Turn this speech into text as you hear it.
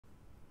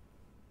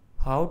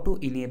How to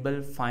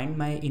enable Find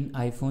My in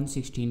iPhone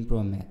 16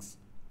 Pro Max.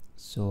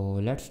 So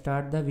let's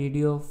start the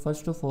video.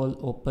 First of all,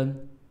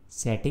 open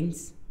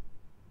settings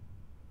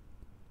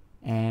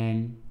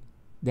and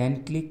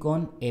then click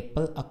on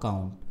Apple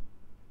account,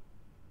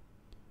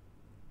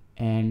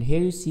 and here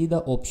you see the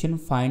option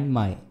Find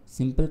My.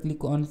 Simple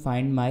click on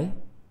Find My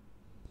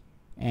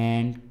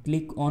and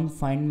click on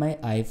Find My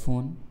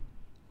iPhone,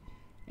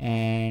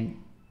 and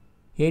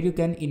here you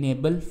can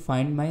enable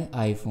Find My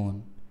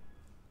iPhone.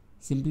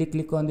 Simply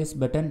click on this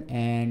button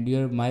and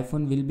your My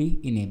Phone will be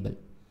enabled.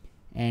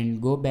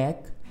 And go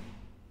back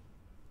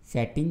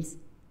settings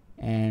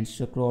and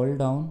scroll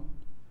down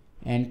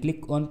and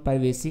click on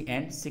privacy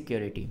and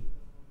security,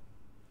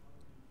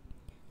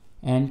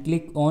 and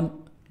click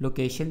on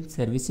location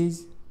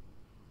services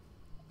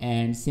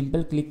and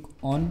simple click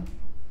on,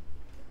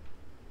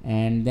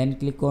 and then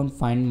click on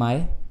Find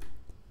My,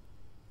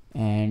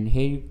 and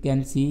here you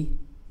can see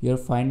your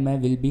Find My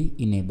will be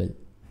enabled.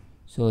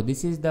 So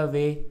this is the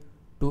way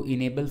to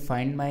enable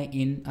Find My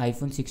in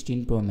iPhone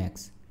 16 Pro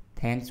Max.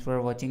 Thanks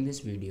for watching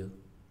this video.